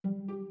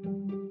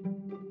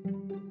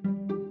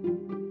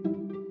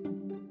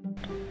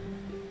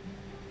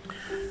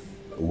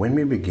When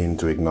we begin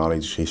to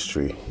acknowledge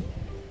history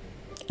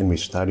and we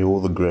study all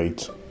the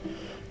great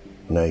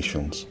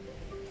nations,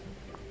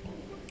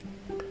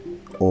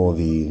 all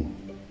the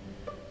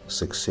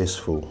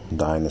successful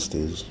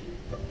dynasties,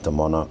 the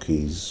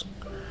monarchies,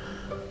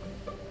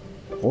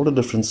 all the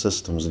different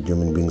systems that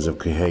human beings have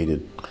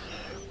created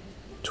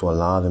to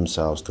allow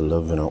themselves to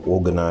live in an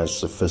organized,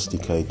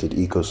 sophisticated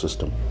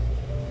ecosystem,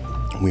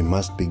 we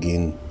must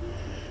begin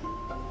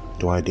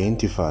to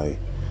identify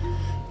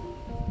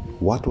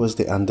what was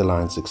the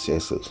underlying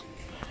successes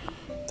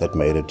that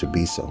made it to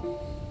be so.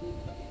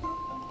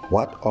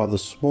 What are the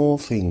small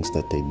things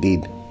that they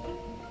did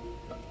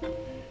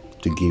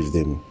to give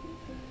them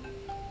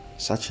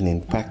such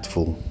an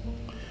impactful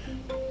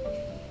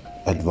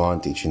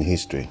advantage in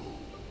history?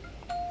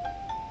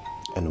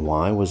 And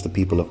why was the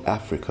people of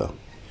Africa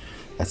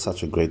at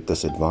such a great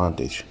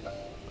disadvantage,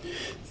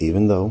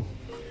 even though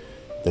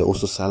they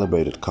also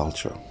celebrated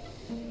culture?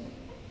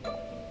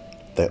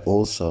 They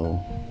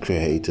also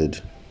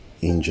created,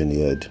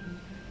 engineered,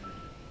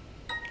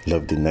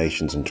 lived in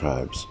nations and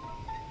tribes.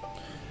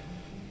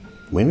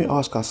 When we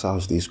ask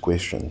ourselves these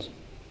questions,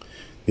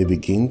 we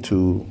begin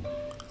to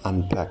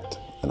unpack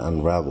and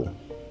unravel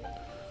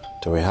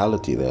the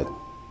reality that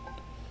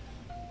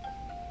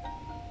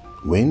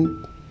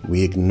when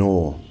we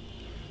ignore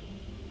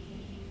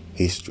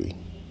history,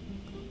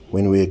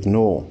 when we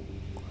ignore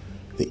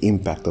the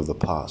impact of the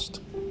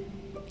past,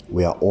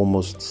 we are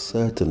almost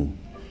certain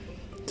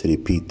to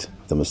repeat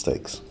the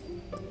mistakes.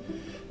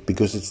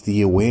 Because it's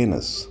the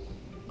awareness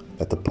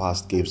that the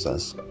past gives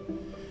us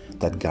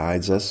that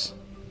guides us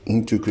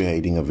into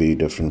creating a very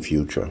different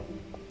future.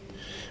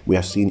 We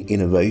have seen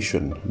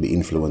innovation be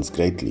influenced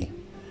greatly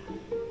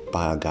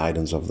by our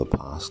guidance of the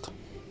past.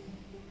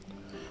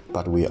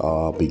 But we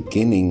are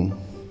beginning,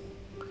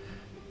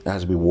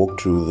 as we walk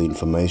through the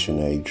information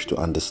age, to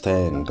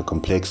understand the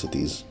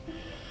complexities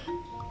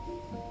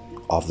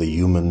of the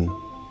human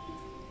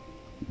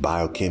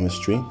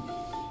biochemistry.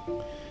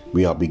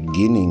 We are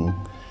beginning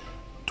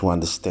to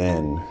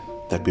understand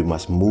that we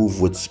must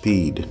move with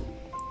speed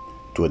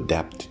to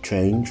adapt to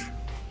change.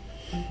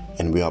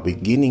 And we are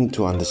beginning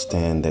to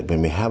understand that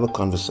when we have a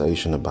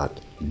conversation about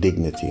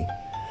dignity,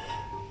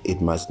 it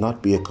must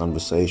not be a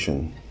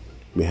conversation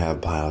we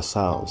have by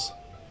ourselves,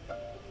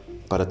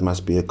 but it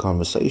must be a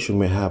conversation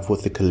we have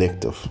with the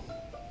collective.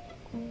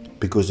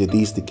 Because it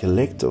is the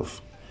collective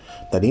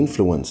that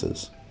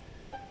influences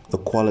the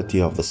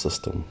quality of the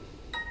system.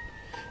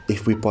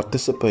 If we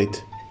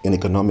participate in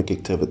economic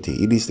activity,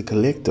 it is the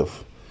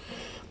collective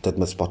that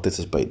must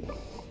participate.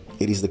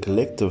 It is the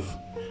collective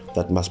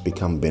that must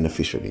become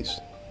beneficiaries.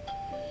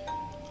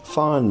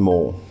 Far and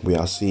more, we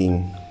are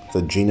seeing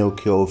the Gini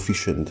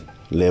coefficient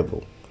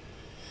level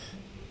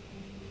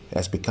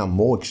has become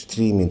more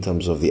extreme in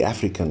terms of the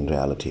African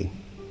reality,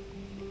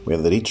 where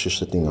the rich are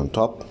sitting on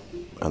top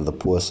and the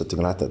poor sitting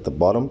right at the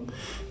bottom,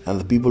 and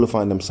the people who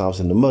find themselves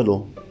in the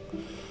middle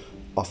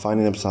are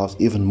finding themselves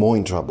even more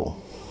in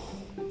trouble.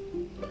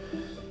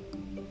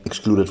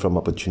 Excluded from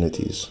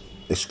opportunities,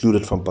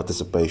 excluded from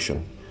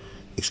participation,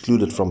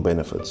 excluded from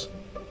benefits.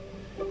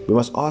 We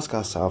must ask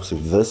ourselves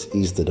if this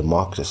is the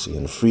democracy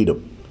and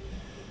freedom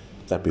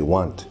that we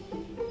want.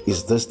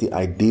 Is this the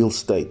ideal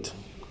state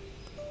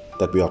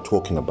that we are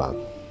talking about?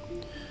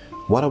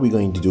 What are we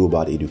going to do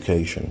about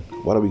education?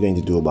 What are we going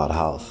to do about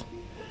health?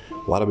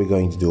 What are we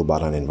going to do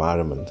about an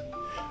environment?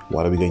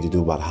 What are we going to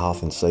do about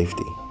health and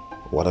safety?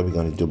 What are we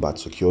going to do about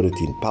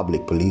security and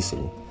public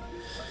policing?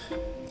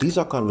 These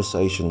are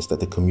conversations that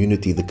the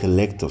community, the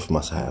collective,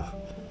 must have.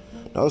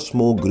 Not a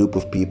small group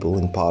of people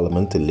in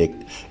parliament,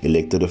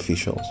 elected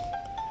officials,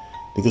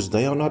 because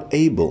they are not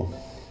able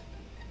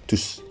to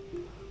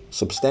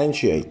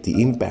substantiate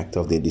the impact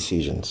of their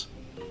decisions.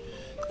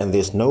 And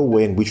there's no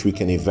way in which we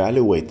can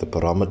evaluate the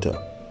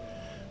parameter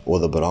or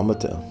the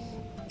barometer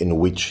in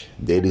which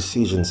their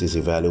decisions is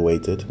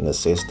evaluated and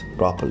assessed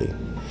properly.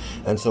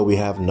 And so we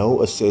have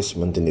no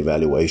assessment and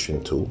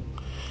evaluation tool.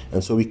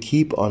 And so we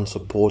keep on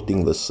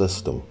supporting the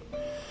system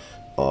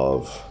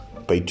of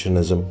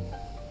patronism,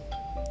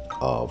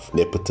 of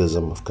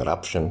nepotism, of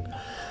corruption,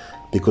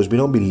 because we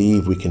don't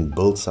believe we can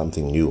build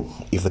something new.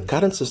 If the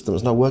current system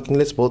is not working,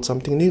 let's build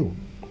something new.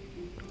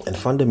 And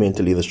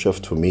fundamentally, the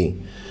shift for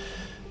me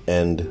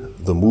and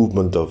the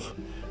movement of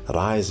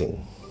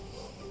rising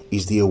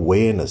is the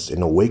awareness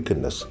and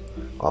awakeness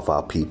of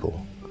our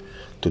people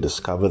to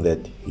discover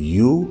that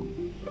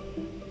you,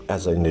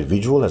 as an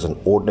individual, as an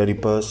ordinary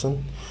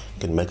person,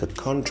 can make a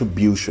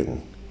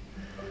contribution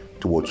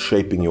towards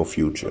shaping your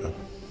future.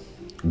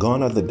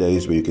 Gone are the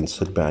days where you can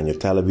sit behind your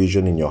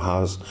television in your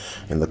house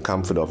in the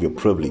comfort of your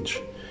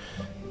privilege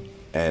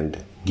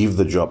and give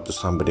the job to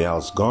somebody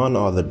else. Gone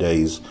are the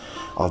days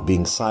of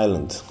being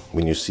silent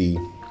when you see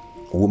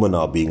women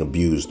are being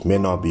abused,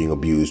 men are being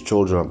abused,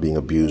 children are being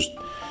abused.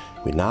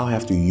 We now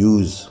have to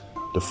use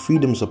the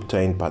freedoms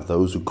obtained by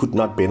those who could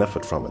not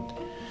benefit from it,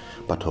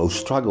 but who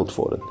struggled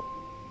for it,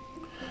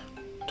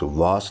 to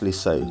vastly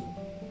say,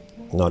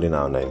 not in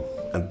our name,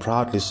 and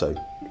proudly say,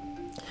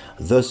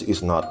 this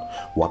is not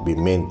what we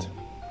meant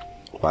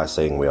by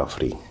saying we are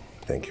free.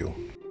 Thank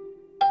you.